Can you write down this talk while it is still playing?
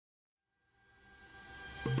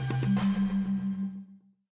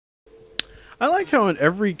I like how in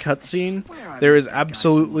every cutscene there is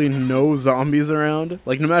absolutely no zombies around.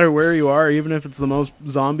 Like, no matter where you are, even if it's the most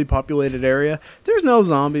zombie populated area, there's no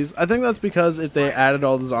zombies. I think that's because if they added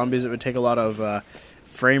all the zombies, it would take a lot of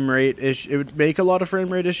frame rate it would make a lot of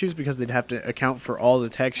frame rate issues because they'd have to account for all the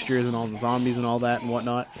textures and all the zombies and all that and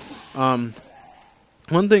whatnot.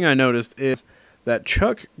 One thing I noticed is that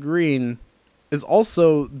Chuck Green is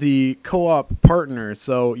also the co-op partner,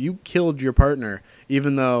 so you killed your partner,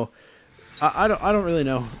 even though I don't really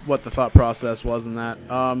know what the thought process was in that.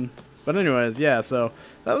 But anyways, yeah, so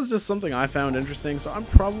that was just something I found interesting, so I'm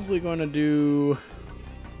probably going to do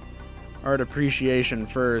art appreciation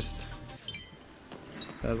first,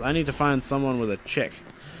 because I need to find someone with a chick,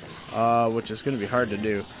 which is going to be hard to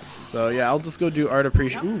do. So yeah, I'll just go do art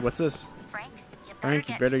appreciation. Ooh, what's this? Frank,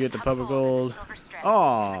 you better get the Puppet Gold.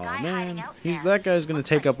 Oh man, that guy's going to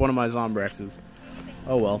take up one of my Zombrexes.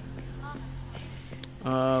 Oh well.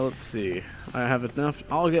 Let's see. I have enough.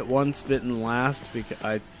 I'll get one spitting last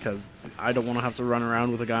because I don't want to have to run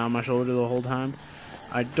around with a guy on my shoulder the whole time.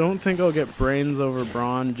 I don't think I'll get brains over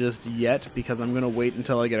brawn just yet because I'm gonna wait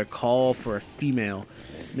until I get a call for a female.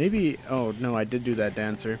 Maybe. Oh no, I did do that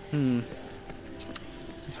dancer.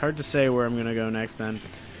 It's hard to say where I'm gonna go next then.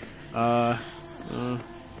 I've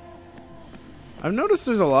noticed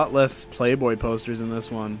there's a lot less Playboy posters in this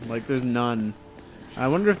one. Like, there's none. I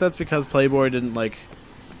wonder if that's because Playboy didn't, like,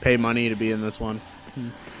 pay money to be in this one.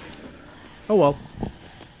 Oh well.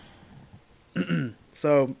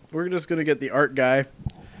 So, we're just gonna get the art guy,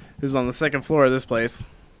 who's on the second floor of this place.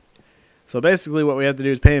 So basically what we have to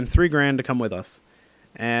do is pay him $3 grand to come with us.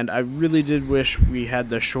 And I really did wish we had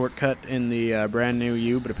the shortcut in the brand new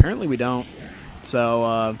U, but apparently we don't.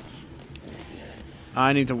 So,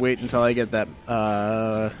 I need to wait until I get that,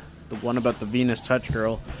 the one about the Venus Touch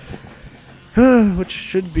Girl. Which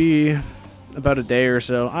should be about a day or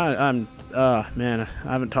so. Man,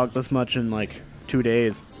 I haven't talked this much in like 2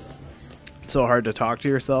 days. It's so hard to talk to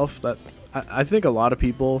yourself. That I think a lot of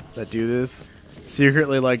people that do this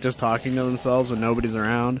secretly like just talking to themselves when nobody's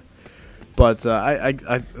around. But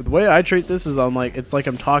the way I treat this is it's like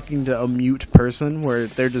I'm talking to a mute person where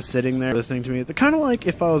they're just sitting there listening to me. They're kind of like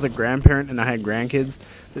if I was a grandparent and I had grandkids.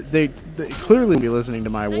 They clearly be listening to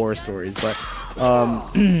my war stories, but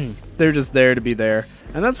they're just there to be there.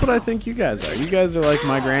 And that's what I think you guys are. You guys are like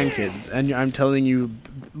my grandkids, and I'm telling you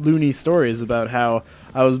loony stories about how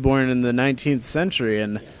I was born in the 19th century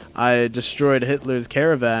and I destroyed Hitler's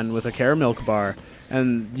caravan with a Caramilk bar.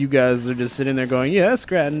 And you guys are just sitting there going, yes,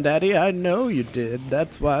 Granddaddy, I know you did.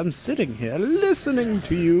 That's why I'm sitting here listening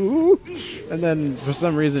to you. And then for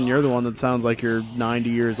some reason you're the one that sounds like you're 90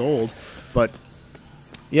 years old. But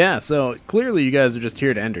yeah, so clearly you guys are just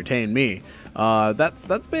here to entertain me.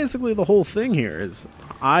 That's basically the whole thing here is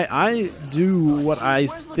I do what I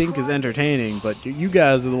think is entertaining, but you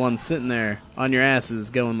guys are the ones sitting there on your asses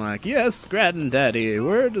going like, yes, Granddaddy,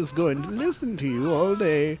 we're just going to listen to you all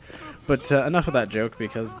day. But enough of that joke,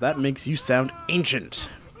 because that makes you sound ancient.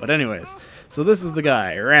 But anyways, so this is the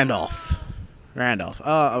guy, Randolph.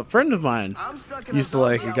 A friend of mine used to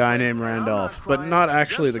like a guy named Randolph, but not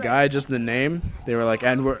actually the guy, just the name. They were like,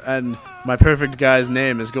 and my perfect guy's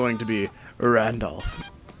name is going to be Randolph.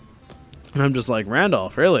 And I'm just like,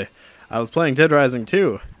 Randolph, really? I was playing Dead Rising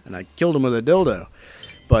 2, and I killed him with a dildo.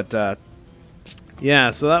 But,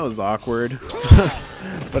 yeah, so that was awkward.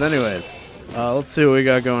 But anyways, let's see what we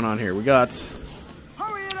got going on here. We got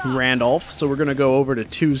Randolph, so we're going to go over to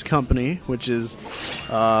Two's company, which is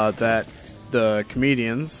the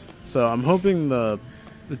comedians. So I'm hoping the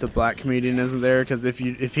black comedian isn't there, because if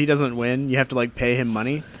he doesn't win, you have to like pay him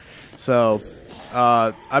money. So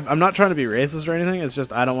I'm not trying to be racist or anything. It's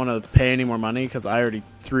just I don't want to pay any more money because I already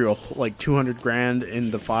threw like 200 grand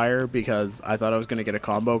in the fire because I thought I was going to get a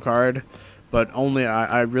combo card, but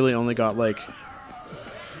I really only got like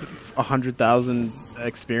 100,000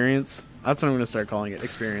 experience. That's what I'm going to start calling it,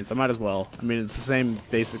 experience. I might as well. I mean, it's the same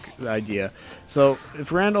basic idea. So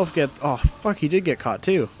if Randolph gets... Oh, fuck, he did get caught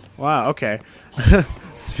too. Wow, okay.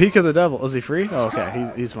 Speak of the devil. Is he free? Oh,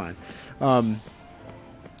 okay, he's fine.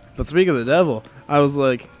 But speak of the devil, I was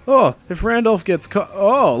like, oh, if Randolph gets caught...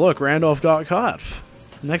 Oh, look, Randolph got caught.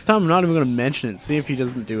 Next time I'm not even going to mention it. See if he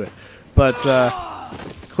doesn't do it. But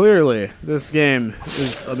clearly, this game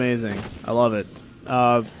is amazing. I love it.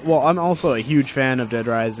 Well, I'm also a huge fan of Dead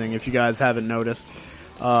Rising, if you guys haven't noticed.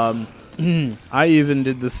 I even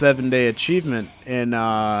did the 7-day achievement in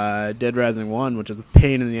Dead Rising 1, which is a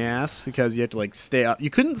pain in the ass, because you have to, like, stay up. You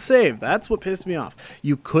couldn't save. That's what pissed me off.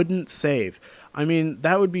 You couldn't save. I mean,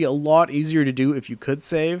 that would be a lot easier to do if you could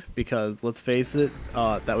save, because, let's face it,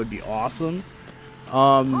 that would be awesome.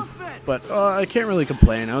 But I can't really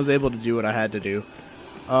complain. I was able to do what I had to do.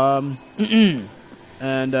 And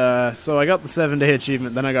so I got the 7-day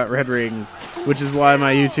achievement, then I got Red Rings, which is why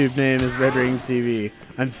my YouTube name is Red Rings TV.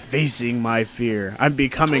 I'm facing my fear. I'm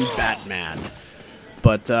becoming Batman.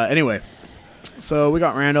 But anyway, so we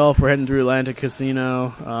got Randolph. We're heading through Atlantic Casino.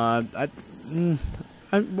 Why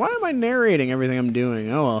am I narrating everything I'm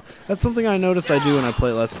doing? Oh well, that's something I notice I do when I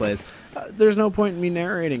play Let's Plays. There's no point in me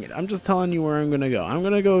narrating it. I'm just telling you where I'm going to go. I'm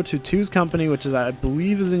going to go to Two's Company, which is, I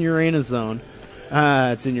believe, is in Uranus Zone.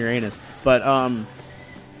 It's in Uranus. But,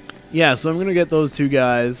 yeah, so I'm going to get those two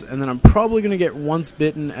guys, and then I'm probably going to get Once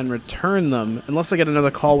Bitten and return them. Unless I get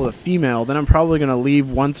another call with a female, then I'm probably going to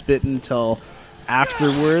leave Once Bitten till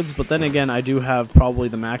afterwards. But then again, I do have probably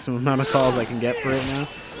the maximum amount of calls I can get for it now.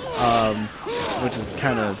 Which is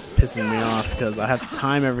kind of pissing me off, because I have to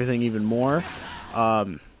time everything even more.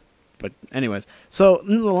 But anyways, so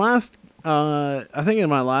in the last... I think in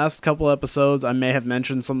my last couple episodes, I may have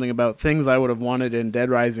mentioned something about things I would have wanted in Dead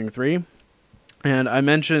Rising 3. And I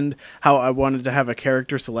mentioned how I wanted to have a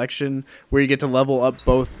character selection where you get to level up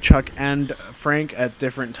both Chuck and Frank at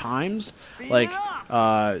different times. Like,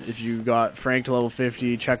 if you got Frank to level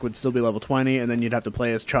 50, Chuck would still be level 20, and then you'd have to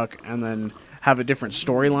play as Chuck and then have a different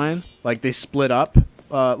storyline. Like, they split up.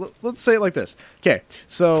 Let's say it like this. Okay,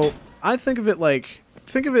 so I think of it like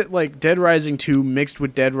Dead Rising 2 mixed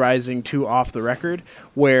with Dead Rising 2 Off the Record,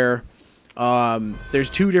 where... there's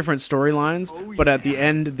two different storylines, but at the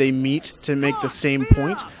end they meet to make the same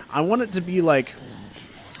point. I want it to be like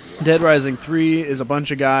Dead Rising 3 is a bunch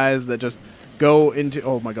of guys that just go into...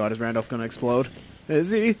 Oh my god, is Randolph going to explode? Is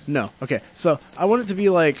he? No. Okay, so I want it to be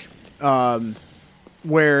like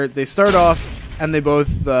where they start off and they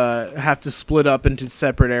both have to split up into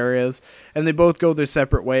separate areas, and they both go their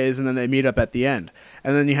separate ways, and then they meet up at the end.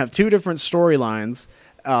 And then you have two different storylines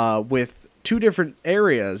with... two different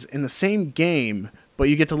areas in the same game, but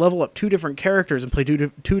you get to level up two different characters and play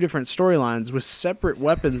two different storylines with separate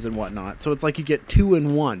weapons and whatnot. So it's like you get 2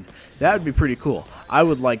 in 1. That would be pretty cool. I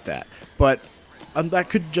would like that. But that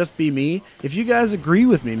could just be me. If you guys agree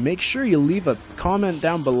with me, make sure you leave a comment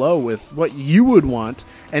down below with what you would want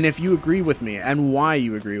and if you agree with me and why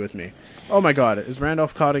you agree with me. Oh my god, is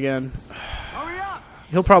Randolph caught again?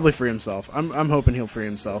 He'll probably free himself. I'm hoping he'll free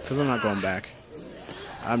himself because I'm not going back.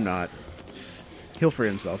 I'm not. He'll free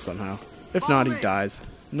himself somehow. If not, he dies.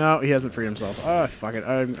 No, he hasn't freed himself. Oh, fuck it.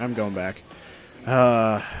 I'm going back.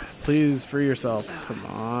 Please free yourself. Come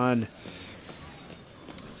on.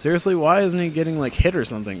 Seriously, why isn't he getting, like, hit or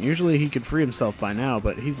something? Usually he could free himself by now,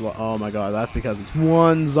 but he's... Oh, my God. That's because it's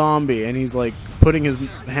one zombie, and he's, like, putting his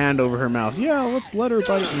hand over her mouth. Yeah, let's let her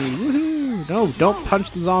bite me. Woohoo! No, don't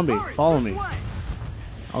punch the zombie. Follow me.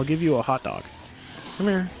 I'll give you a hot dog. Come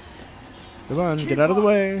here. Come on, get out of the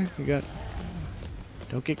way. You got...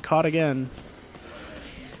 Don't get caught again.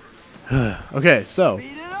 Okay, so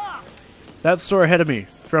that store ahead of me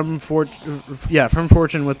from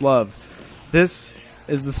Fortune with Love. This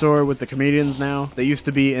is the store with the comedians now. They used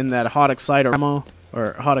to be in that Hot Excitorama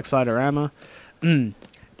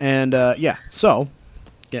And yeah, so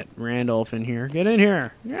get Randolph in here. Get in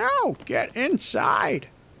here. No, get inside.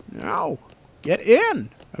 No, get in.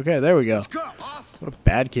 Okay, there we go. What a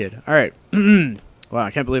bad kid. All right. Wow,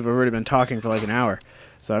 I can't believe I've already been talking for like an hour.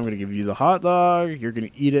 So I'm going to give you the hot dog. You're going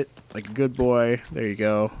to eat it like a good boy. There you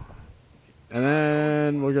go. And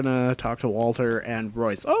then we're going to talk to Walter and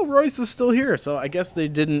Royce. Oh, Royce is still here. So I guess they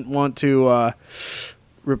didn't want to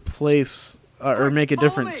replace or make a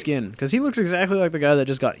different skin. Because he looks exactly like the guy that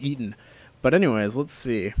just got eaten. But anyways, let's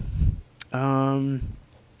see. I'm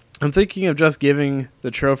thinking of just giving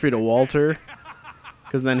the trophy to Walter.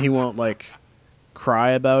 Because then he won't, like,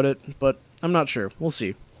 cry about it. But I'm not sure. We'll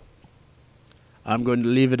see. I'm going to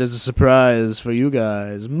leave it as a surprise for you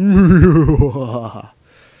guys.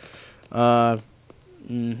 I'd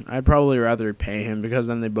probably rather pay him because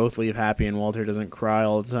then they both leave happy and Walter doesn't cry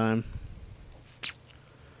all the time.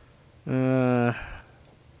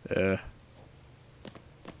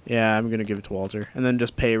 Yeah, I'm going to give it to Walter. And then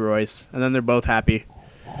just pay Royce. And then they're both happy.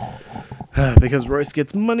 Because Royce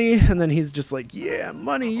gets money, and then he's just like, yeah,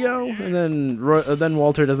 money, yo. And then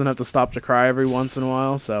Walter doesn't have to stop to cry every once in a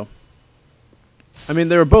while, so... I mean,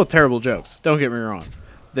 they were both terrible jokes. Don't get me wrong.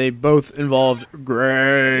 They both involved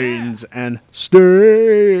grains and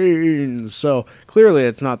stains. So, clearly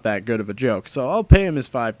it's not that good of a joke. So, I'll pay him his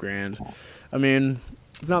 $5,000. I mean,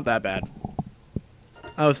 it's not that bad.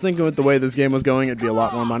 I was thinking with the way this game was going, it'd be a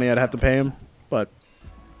lot more money I'd have to pay him. But,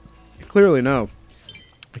 clearly no.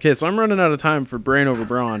 Okay, so I'm running out of time for Brain over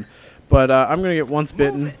Brawn. But I'm going to get Once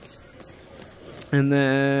Bitten. And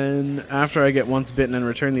then after I get once bitten and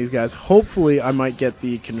return these guys, hopefully I might get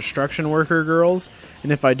the construction worker girls.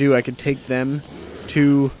 And if I do, I could take them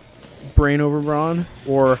to Brain over Brawn.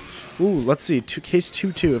 Or, ooh, let's see, case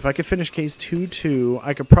 2-2. If I could finish case 2-2,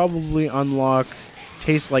 I could probably unlock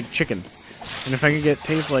Taste Like Chicken. And if I could get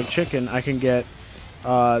Taste Like Chicken, I can get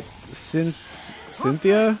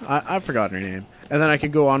Cynthia? I've forgotten her name. And then I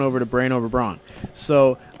could go on over to Brain over Brawn.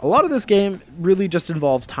 So a lot of this game really just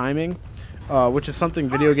involves timing. Which is something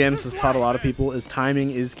video games has taught a lot of people, is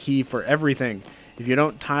timing is key for everything. If you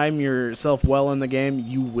don't time yourself well in the game,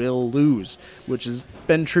 you will lose, which has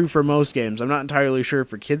been true for most games. I'm not entirely sure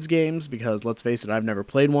for kids' games, because, let's face it, I've never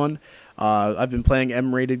played one. I've been playing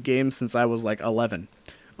M-rated games since I was, like, 11.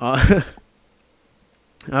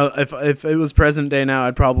 If it was present day now,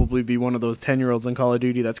 I'd probably be one of those 10-year-olds in Call of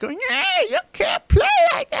Duty that's going, "Hey, you can't play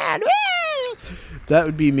like that!" That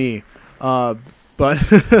would be me. But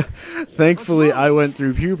thankfully, I went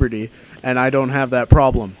through puberty, and I don't have that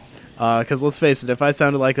problem. Because let's face it, if I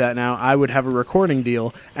sounded like that now, I would have a recording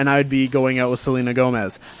deal, and I'd be going out with Selena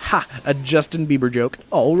Gomez. Ha! A Justin Bieber joke.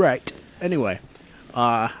 All right. Anyway,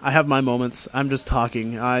 I have my moments. I'm just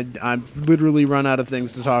talking. I've literally run out of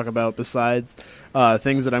things to talk about besides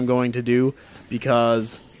things that I'm going to do,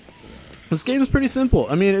 because this game is pretty simple.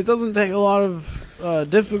 I mean, it doesn't take a lot of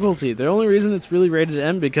difficulty. The only reason it's really rated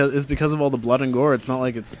M is because of all the blood and gore. It's not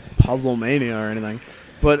like it's Puzzle Mania or anything.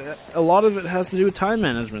 But a lot of it has to do with time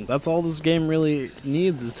management. That's all this game really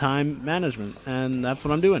needs, is time management. And that's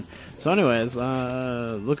what I'm doing. So anyways,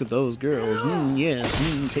 look at those girls.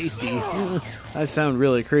 Yes, tasty. I sound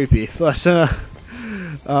really creepy. But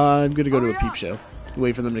I'm going to go to a peep show.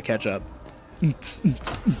 Wait for them to catch up.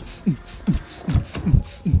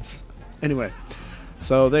 Anyway.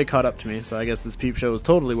 So they caught up to me, so I guess this peep show was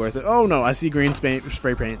totally worth it. Oh no, I see green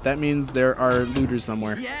spray paint. That means there are looters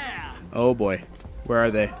somewhere. Oh boy. Where are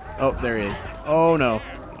they? Oh, there he is. Oh no.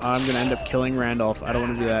 I'm gonna end up killing Randolph. I don't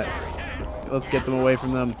want to do that. Let's get them away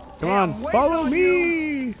from them. Come on, follow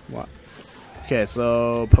me! What? Okay,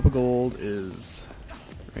 so Papa Gold is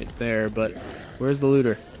right there, but where's the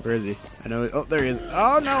looter? Where is he? I know. Oh, there he is.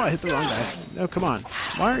 Oh no, I hit the wrong guy. No, come on.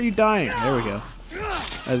 Why aren't you dying? There we go.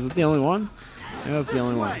 Is it the only one? Yeah, that's the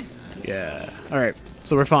only one. Yeah. Alright,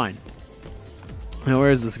 so we're fine. Now, where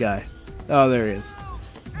is this guy? Oh, there he is.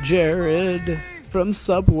 Jared from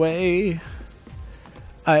Subway.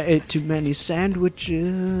 I ate too many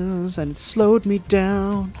sandwiches and it slowed me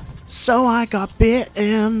down, so I got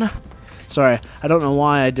bitten. Sorry, I don't know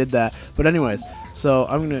why I did that. But anyways, so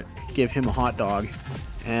I'm going to give him a hot dog.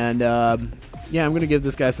 And, yeah, I'm going to give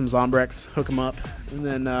this guy some Zombrex, hook him up, and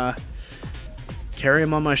then carry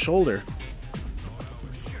him on my shoulder.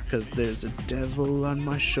 Because there's a devil on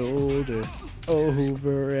my shoulder,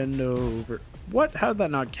 over and over. What? How did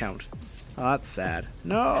that not count? Oh, that's sad.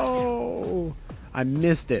 No! I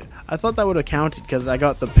missed it. I thought that would have counted because I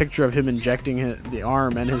got the picture of him injecting the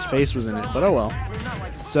arm and his face was in it, but oh well.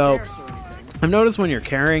 So, I've noticed when you're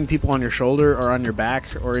carrying people on your shoulder or on your back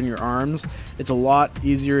or in your arms, it's a lot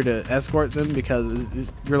easier to escort them because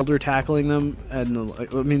you're shoulder tackling them, and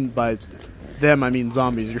I mean by them I mean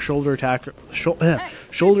zombies. You're shoulder tackling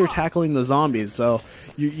the zombies, so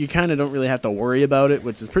you kind of don't really have to worry about it,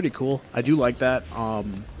 which is pretty cool. I do like that.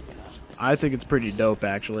 I think it's pretty dope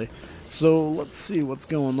actually. So let's see what's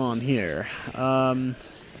going on here. I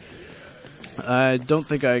don't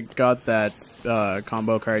think I got that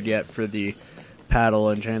combo card yet for the paddle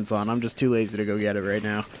and chainsaw. I'm just too lazy to go get it right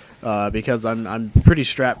now because I'm pretty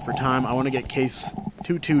strapped for time. I want to get case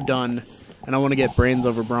 2-2 done, and I want to get Brains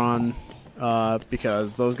over Brawn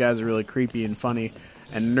because those guys are really creepy and funny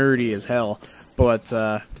and nerdy as hell. But